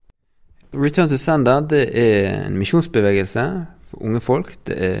Return to Sender, det en misjonsbevegelse for unge folk.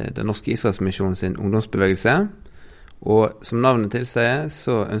 Det den norske Israelsmisjonen sin ungdomsbevegelse. Og som navnet tilsier,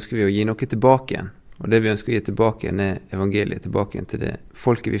 så ønsker vi å gi noe tilbake igjen. Og det vi ønsker å gi tilbake igjen evangeliet tilbake igjen til det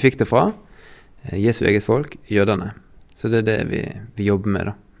folket vi fikk det fra. Jesu eget folk, jødene. Så det det vi jobber med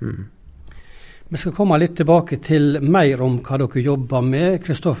da. Vi skal komme litt tilbake til mer om hva dere jobber med,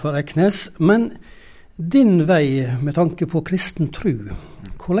 Kristoffer Eknes. Men din vei med tanke på kristen tro,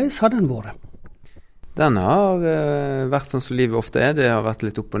 hvordan har den vært? Den har vært sånn som livet ofte det har vært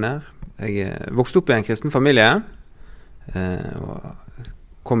litt opp og ned. Jeg vokste opp i en kristen familie, og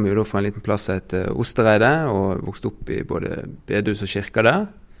kom jo da fra en liten plass etter Ostereide, og vokste opp i både bedehus og kirker der,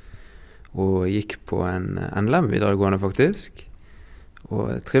 og gikk på en NLM videregående faktisk, og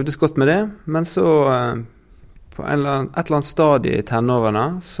trivdes godt med det, men så på et eller annet stadie i tenårene,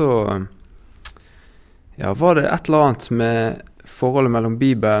 så var det et eller annet med forholdet mellom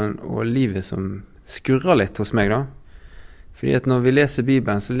Bibelen og livet som skurrer litt hos meg da. Fordi at når vi leser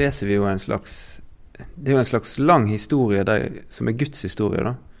Bibelen, så leser vi jo det er jo en slags lang historie som Guds historie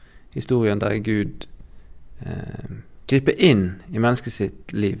da. Historien der Gud griper inn i mennesket sitt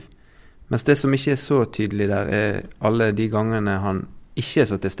liv. Mens det som ikke så tydelig der alle de gangene han ikke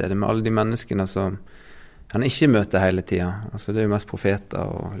så til stede, med alle de menneskene som han ikke møter hele tiden. Altså det jo mest profeter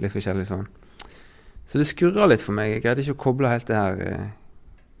og litt forskjellig sånn. Så det skurrer litt for meg. Jeg greide ikke å koble helt det her.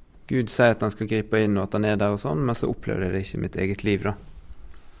 Gud sier at han skal gripe inn og at han der og sånn, men så opplevde jeg det ikke i mitt eget liv da.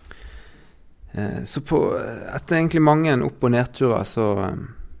 Så etter egentlig mange opp- og nedturer så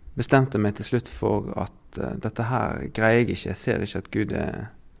bestemte jeg meg til slutt for at dette her greier jeg ikke. Jeg ser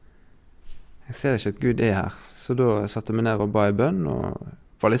ikke at Gud her. Så da satte jeg meg ned og ba i bønn og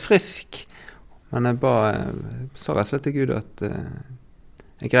var litt frisk. Men jeg sa rett og slett til Gud at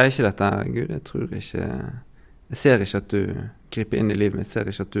jeg greier ikke dette her, Gud. Jeg ser ikke at du griper inn i livet mitt. Jeg ser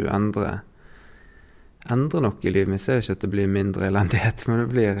ikke at du endrer noe i livet mitt. Jeg ser ikke at det blir mindre elendighet, men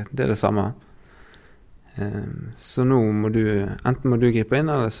det det samme. Så nå enten må du gripe inn,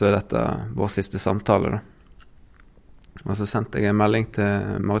 eller så dette vår siste samtale da. Og så sendte jeg en melding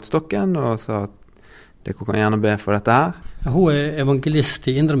til Marit Stokken og sa at dere kan gjerne be for dette her. Hun evangelist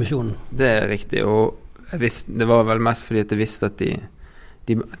i Indremisjonen. Det riktig, og det var vel mest fordi at jeg visste at de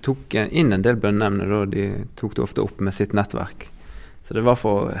tok inn en del bønneemner, og de tok det ofte opp med sitt nettverk. Så det var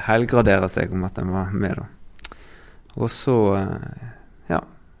for å helgradere seg om at den var med da. Og så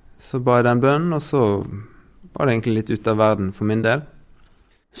ba jeg den bønnen, og så var det egentlig litt ut av verden for min del.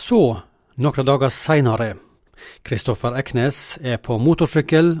 Så, noen dager senere, Kristoffer Eknes på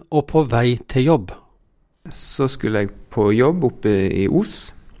motorsykkel og på vei til jobb. Så skulle jeg på jobb oppe i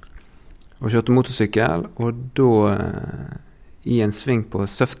Os, og kjørte motorsykkel, og da i en sving på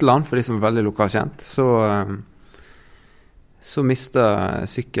Søfteland, for de som veldig lokalkjent, så mistet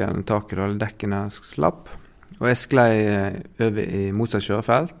sykkelen taket, eller dekkene slapp, og jeg sklei over i motsatt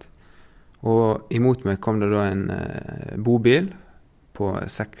kjørefelt, og imot meg kom det da en bobil på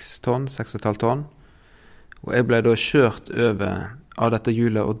 6,5 tonn, og jeg ble da kjørt over av dette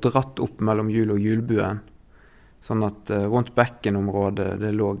hjulet og dratt opp mellom hjulet og hjulbuen, sånn at rundt bekkenområdet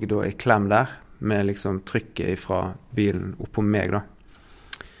det lå da i klem der, med liksom trykket fra bilen opp på meg da.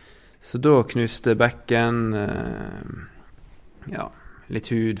 Så da knuste bekken, litt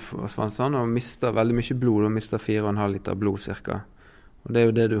hud forsvant sånn, og mistet veldig mye blod, og mistet 4,5 liter blod cirka. Og det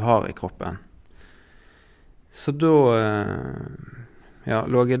jo det du har i kroppen. Så da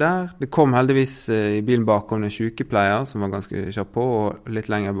lå jeg der. Det kom heldigvis i bilen bakom en sykepleier som var ganske kjapp på, og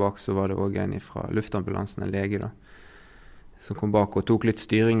litt lenger bak så var det også en fra luftambulansen, en lege da, som kom bak og tok litt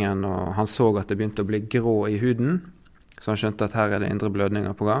styringen, og han så at det begynte å bli grå i huden, så han skjønte at her det indre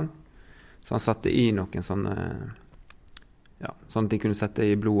blødninger på gang. Så han satte i noen sånne, sånn at de kunne sette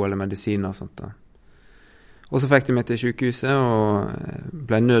i blod eller medisiner og sånt da. Og så fikk de meg til sykehuset og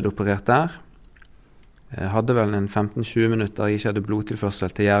ble nødoperert der. Jeg hadde vel en 15-20 minutter jeg ikke hadde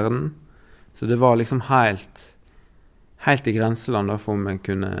blodtilførsel til hjernen, så det var liksom helt i grenseland da, for om jeg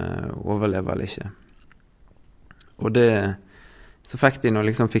kunne overleve eller ikke. Og så fikk de nå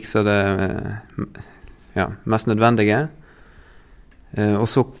liksom fikse det mest nødvendige. Og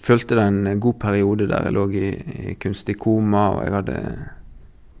så følte det en god periode der jeg lå i kunstig koma, og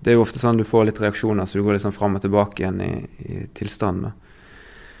det jo ofte sånn du får litt reaksjoner, så du går liksom frem og tilbake igjen i tilstanden.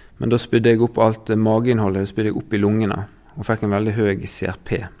 Men da spydde jeg opp alt mageinnholdet, det spydde jeg opp i lungene, og fikk en veldig høy CRP.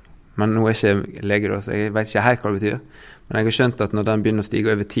 Men nå ikke jeg lege da, så jeg vet ikke helt hva det betyr. Men jeg har skjønt at når den begynner å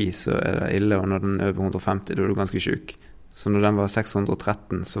stige over 10, så det ille, og når den over 150, da du ganske syk. Så når den var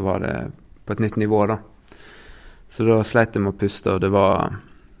 613, så var det på et nytt nivå da. Så da sleit jeg med å puste, og det var,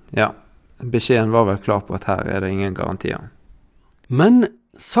 beskjeden var vel klar på at her det ingen garantier. Men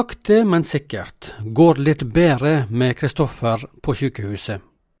Sakte, men sikkert går det litt bedre med Kristoffer på sykehuset.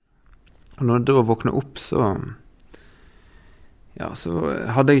 Og når jeg da våknet opp, så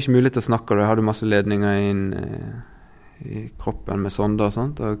hadde jeg ikke mulighet til å snakke. Jeg hadde masse ledninger inn i kroppen med sonder og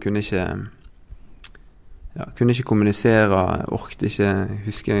sånt, og kunne ikke kommunisere. Jeg orket ikke,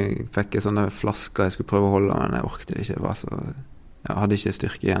 husker jeg fikk en sånne flasker jeg skulle prøve å holde, men jeg orket det ikke. Jeg hadde ikke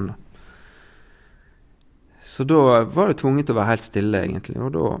styrke igjen da. Så da var det tvunget til å være helt stille egentlig,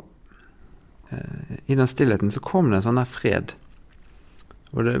 og da, i den stillheten så kom det en sånn der fred.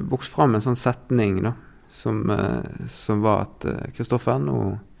 Og det vokste frem en sånn setning da, som var at Kristoffer,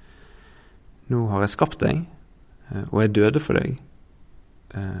 nå har jeg skapt deg, og jeg døde for deg,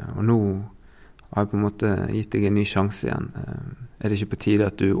 og nå har jeg på en måte gitt deg en ny sjanse igjen. Er det ikke på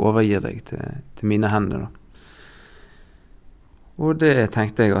tide at du overgir deg til mine hender da? Og det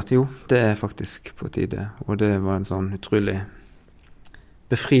tenkte jeg at jo, det er faktisk på tide. Og det var en sånn utrolig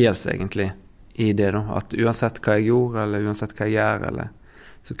befrielse egentlig i det da. At uansett hva jeg gjorde, eller uansett hva jeg gjør,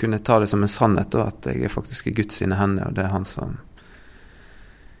 så kunne jeg ta det som en sannhet da, at jeg er faktisk i Guds sine hender, og det er han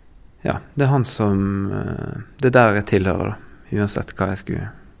som, det er der jeg tilhører da, uansett hva jeg skulle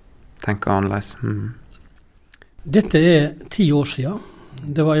tenke annerledes. Dette er 10 år siden.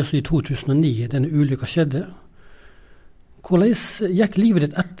 Det var altså i 2009 denne ulykka skjedde. Hvordan gikk livet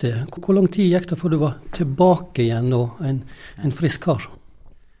ditt etter? Hvor lang tid gikk det før du var tilbake igjen og en frisk kar?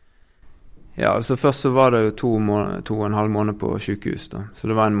 Ja, altså først så var det jo 2,5 måneder på sykehus da. Så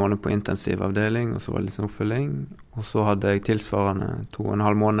det var en måned på intensivavdeling, og så var det litt sånn oppfølging. Og så hadde jeg tilsvarende 2,5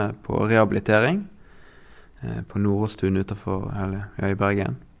 måneder på rehabilitering på Nordåstuen i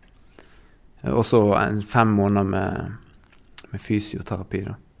Bergen. Og så 5 måneder med fysioterapi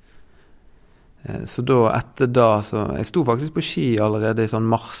da. Så da, etter da, så jeg sto faktisk på ski allerede i sånn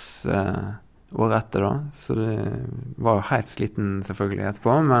mars året etter da, så det var jo helt sliten selvfølgelig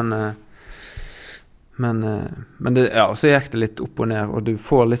etterpå, men det, så gikk det litt opp og ned, og du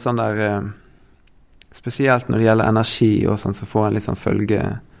får litt sånn der, spesielt når det gjelder energi og sånn, så får en litt sånn følge,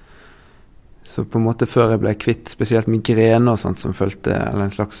 så på en måte før jeg ble kvitt, spesielt migrene og sånt som følte, eller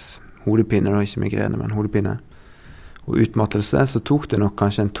en slags hodepine, da, ikke migrene, men hodepine, og utmattelse, så tok det nok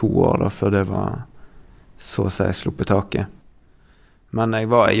kanskje 2 år da, før det var så å si sluppet taket. Men jeg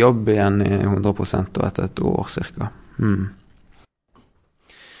var i jobb igjen i 100% og etter 1 år cirka.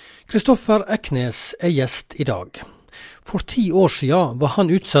 Kristoffer Eknes er gjest i dag. For 10 år siden var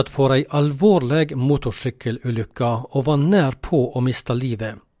han utsatt for en alvorlig motorsykkelulykke og var nær på å miste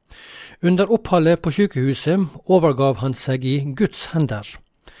livet. Under oppholdet på sykehuset overgav han seg i Guds hender.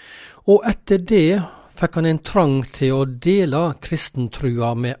 Og etter det fikk han en trang til å dele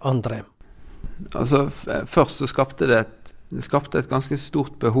kristentrua med andre. Altså, først så skapte det et ganske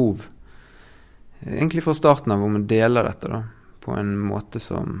stort behov. Egentlig fra starten av om å dele dette da, på en måte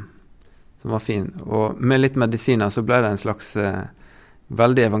som var fin. Og med litt medisiner så ble det en slags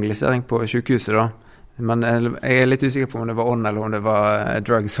veldig evangelisering på sykehuset da. Men jeg er litt usikker på om det var ånd eller om det var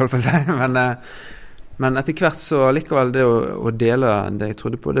drugs, holdt på å si. Men etter hvert så likevel det å dele det jeg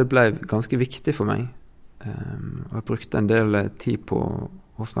trodde på, det ble ganske viktig for meg. Og jeg brukte en del tid på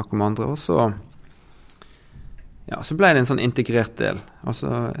å snakke med andre, og så ble det en sånn integrert del.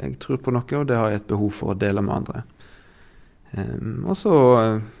 Altså, jeg tror på noe, og det har jeg et behov for å dele med andre. Og så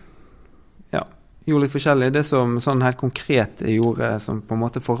gjorde litt forskjellig. Det som sånn helt konkret jeg gjorde, som på en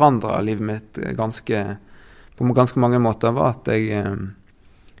måte forandret livet mitt på ganske mange måter, var at jeg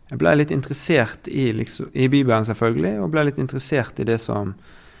ble litt interessert i Bibelen selvfølgelig, og ble litt interessert i det som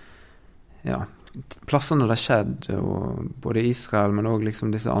plassene det skjedde, og både Israel, men også liksom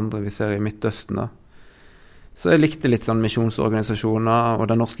disse andre vi ser i Midtøsten da. Så jeg likte litt sånn misjonsorganisasjoner, og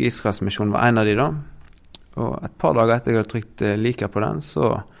den norske Israelsmisjonen var en av de da. Og et par dager etter jeg hadde trykt liker på den,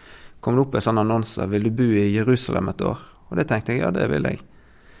 så kom det opp en sånn annonse, vil du bo i Jerusalem et år? Og det tenkte jeg, ja, det vil jeg.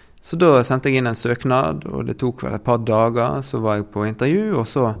 Så da sendte jeg inn en søknad, og det tok vel et par dager, så var jeg på intervju, og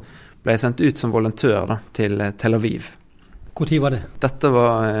så ble jeg sendt ut som volontør da, til Tel Aviv. Hvor tid var det? Dette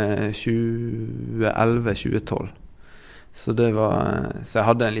var 2011-2012. Så jeg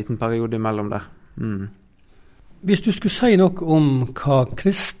hadde en liten periode imellom der. Hvis du skulle si noe om hva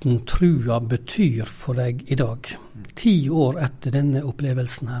kristen trua betyr for deg i dag, 10 år etter denne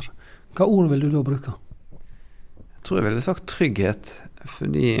opplevelsen her, hva ord vil du da bruke? Jeg tror jeg ville sagt trygghet,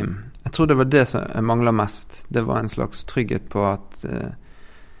 fordi jeg tror det var det som jeg manglet mest. Det var en slags trygghet på at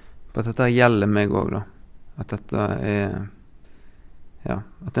dette gjelder meg også da. At dette er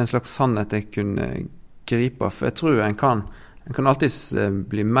at det er en slags sannhet jeg kunne gripe av. For jeg tror en kan alltid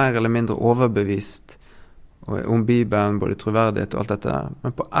bli mer eller mindre overbevist om Bibelen, både troverdighet og alt dette der.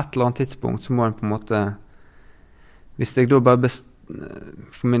 Men på et eller annet tidspunkt så må en på en måte, hvis jeg da bare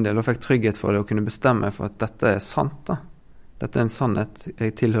for min del, og fikk trygghet for det, å kunne bestemme for at dette sant da. Dette en sannhet,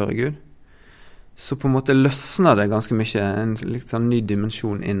 jeg tilhører Gud. Så på en måte løsner det ganske mye, en litt sånn ny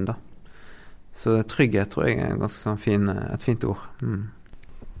dimensjon inn da. Så trygghet tror jeg ganske sånn et fint ord.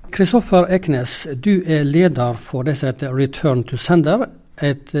 Kristoffer Eknes, du leder for det som heter Return to Sender,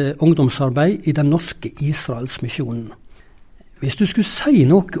 et ungdomsarbeid i den norske Israelsmisjonen. Hvis du skulle si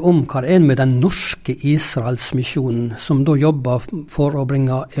noe om hva det med den norske Israelsmisjonen, som da jobber for å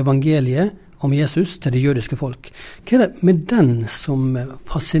bringe evangeliet om Jesus til det jødiske folk, hva det med den som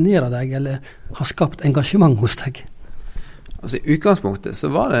fascinerer deg, eller har skapt engasjement hos deg? Altså i utgangspunktet så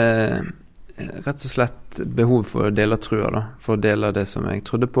var det rett og slett behov for å dele trua da, for å dele det som jeg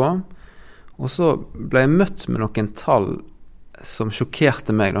trodde på. Og så ble jeg møtt med noen tall som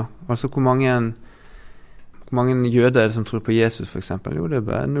sjokkerte meg da. Altså hvor mange jøder er det som tror på Jesus for eksempel? Jo, det er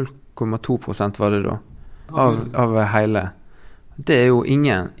bare 0,2% var det da, av hele. Det er jo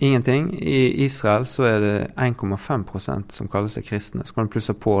ingenting. I Israel så er det 1,5% som kaller seg kristne. Så kan du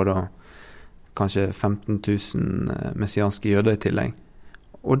plusse på da kanskje 15 000 messianske jøder i tillegg.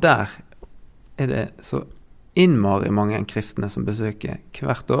 Og der er det så innmari mange kristne som besøker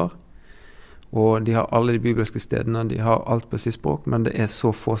hvert år. Og de har alle de bibelske stedene, de har alt på sitt språk, men det er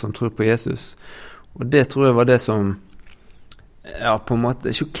så få som tror på Jesus. Og det tror jeg var det som på en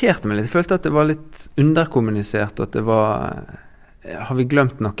måte sjokkerte meg litt. Jeg følte at det var litt underkommunisert, og at det var har vi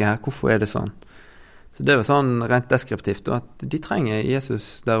glemt noe her? Hvorfor er det sånn? Så det var sånn rent deskriptivt, at de trenger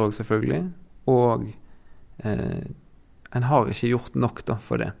Jesus der også selvfølgelig, og en har ikke gjort nok da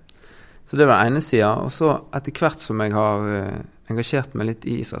for det. Så det var den ene siden, og så etter hvert som jeg har engasjert meg litt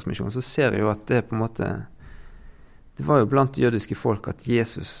i Israelsmisjonen, så ser jeg jo at det på en måte, det var jo blant jødiske folk at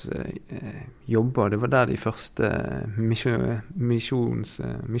Jesus jobba, det var der de første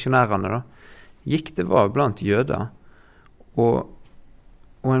misjonærene da gikk, det var blant jøder,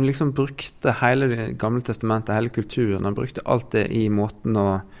 og en liksom brukte hele det gamle testamentet, hele kulturen, han brukte alt det i måten å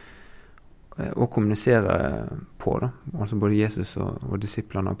kommunisere på da, altså både Jesus og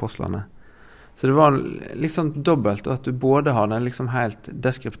disiplene og apostlene. Så det var liksom dobbelt, at du både har den liksom helt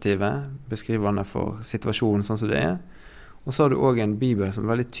deskriptive, beskrivende for situasjonen sånn som det er, og så har du også en bibel som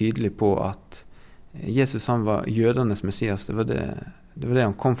er veldig tydelig på at Jesus han var jødernes messias, det var det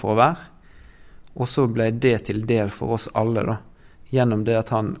han kom for å være, og så ble det til del for oss alle da, gjennom det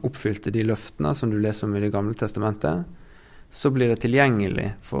at han oppfylte de løftene som du leser om i det gamle testamentet, så blir det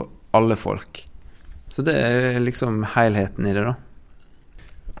tilgjengelig for alle folk. Så det er liksom helheten i det da.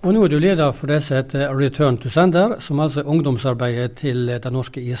 Og nå er du leder for det som heter Return to Sender, som altså er ungdomsarbeidet til den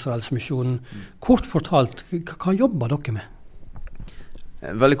norske Israelsmisjonen. Kort fortalt, hva jobber dere med?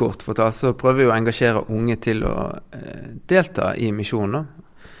 Veldig kort fortalt, så prøver vi å engasjere unge til å delta i misjonen.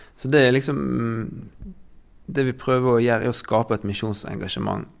 Så det er liksom, det vi prøver å gjøre er å skape et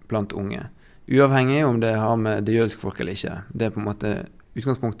misjonsengasjement blant unge. Uavhengig om det har med det jødiske folk eller ikke. Det er på en måte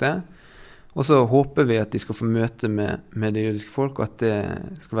utgangspunktet. Og så håper vi at de skal få møte med det jødiske folk, og at det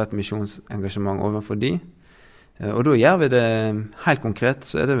skal være et misjonsengasjement overfor de. Og da gjør vi det helt konkret,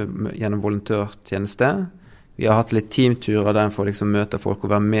 så er det gjennom volontørtjeneste. Vi har hatt litt teamturer der en får liksom møte folk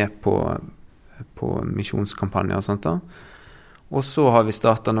og være med på misjonskampanjer og sånt da. Og så har vi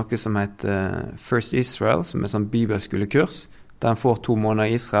startet noe som heter First Israel, som er sånn bibelskolekurs, der en får 2 måneder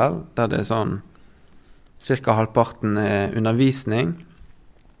i Israel, der det er sånn cirka halvparten undervisning,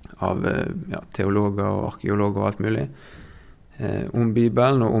 av teologer og arkeologer og alt mulig, om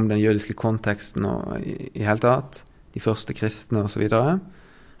Bibelen og om den jødiske konteksten og i hele tatt, de første kristne og så videre.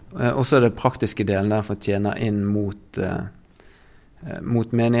 Og så er det praktiske delen der for å tjene inn mot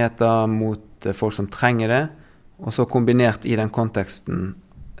menigheter, mot folk som trenger det, og så kombinert i den konteksten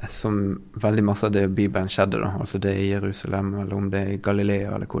som veldig masse av det i Bibelen skjedde da, altså det i Jerusalem, eller om det er i Galilea,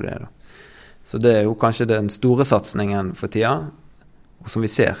 eller hvor det er da. Så det er jo kanskje den store satsningen for tida, og som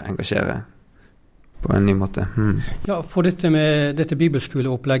vi ser engasjere på en ny måte. Ja, for dette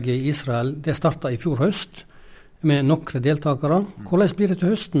bibelskoleopplegget i Israel, det startet i fjor høst med nokre deltakere. Hvordan blir det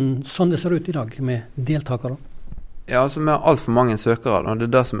til høsten, sånn det ser ut i dag, med deltakere? Ja, altså vi har alt for mange søkere, og det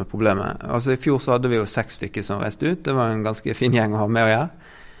er det som er problemet. Altså i fjor så hadde vi jo 6 stykker som reiste ut, det var en ganske fin gjeng å ha med å gjøre.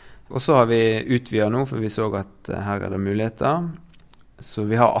 Og så har vi utvidet nå, for vi så at her er det muligheter. Så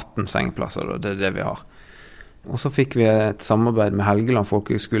vi har 18 sengeplasser, og det er det vi har. Og så fikk vi et samarbeid med Helgeland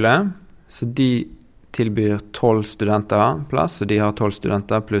folkehøgskole, så de tilbyr 12 studenter plass, og de har 12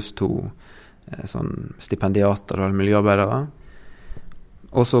 studenter pluss 2 sånn stipendiater eller miljøarbeidere.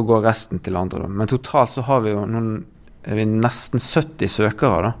 Og så går resten til andre da. Men totalt så har vi jo nesten 70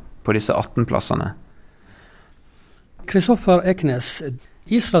 søkere da, på disse 18 plassene. Kristoffer Eknes,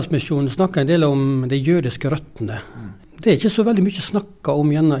 Israelsmisjonen snakker en del om de jødiske røttene. Det er ikke så veldig mye snakket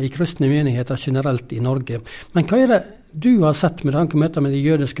om gjerne i kristne menigheter generelt i Norge. Men hva er det du har sett med tanke på med de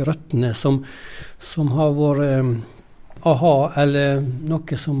jødiske røttene som har vært aha, eller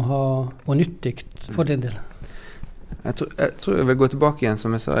noe som har vært nyttig for den del? Jeg tror jeg vil gå tilbake igjen,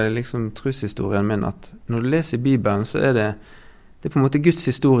 som jeg sa, i liksom troshistorien min, at når du leser i Bibelen, så er det på en måte Guds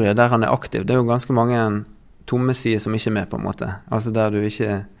historie der han er aktiv. Det er jo ganske mange tomme sider som ikke er med, på en måte. Altså der du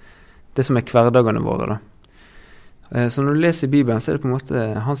ikke, det som er hverdagene våre, da. Så når du leser i Bibelen, så er det på en måte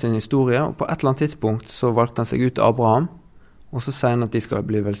hans historie, og på et eller annet tidspunkt så valgte han seg ut Abraham, og så sier han at de skal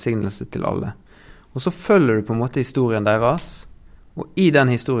bli velsignelse til alle. Og så følger du på en måte historien deres, og i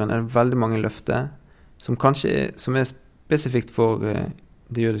den historien er det veldig mange løfter, som kanskje som er spesifikt for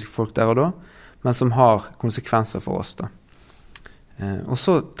det jødiske folk der og da, men som har konsekvenser for oss da. Og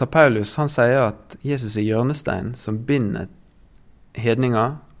så tar Paulus, han sier at Jesus er hjørnesteinen som binder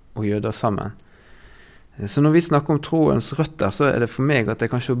hedninger og jøder sammen. Så når vi snakker om troens røtter, så er det for meg at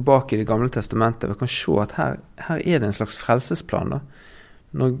jeg kan se bak i det gamle testamentet, og jeg kan se at her er det en slags frelsesplan da.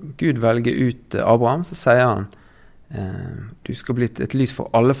 Når Gud velger ut Abraham, så sier han du skal bli et lys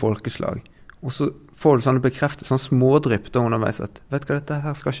for alle folkeslag. Og så får du sånne bekreftelser, sånne smådrypp da underveis at, vet du hva, dette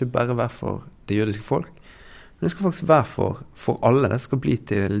her skal ikke bare være for det jødiske folk, men det skal faktisk være for alle, det skal bli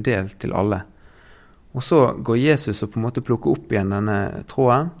til del til alle. Og så går Jesus og på en måte plukker opp igjen denne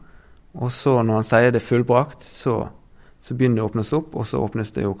tråden, og så når han sier det fullbrakt, så begynner det å åpnes opp, og så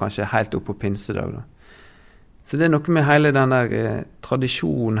åpnes det jo kanskje helt opp på pinsedag da. Så det er noe med hele den der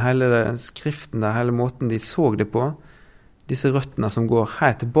tradisjonen, hele den skriften der, hele måten de så det på, disse røttene som går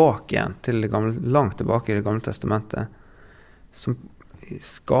helt tilbake igjen til det gamle, langt tilbake i det gamle testamentet, som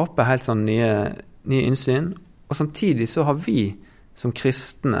skaper helt sånn nye innsyn, og samtidig så har vi som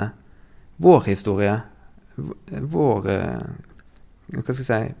kristne vår historie, vår, hva skal jeg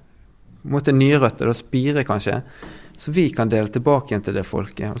si, måte nye røtter, og spire kanskje, så vi kan dele tilbake igjen til det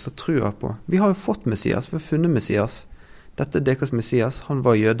folket, og så tror jeg på. Vi har jo fått Messias, vi har funnet Messias. Dette er deres Messias, han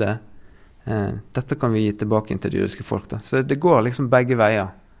var jøde. Dette kan vi gi tilbake inn til det jødiske folk da. Så det går liksom begge veier.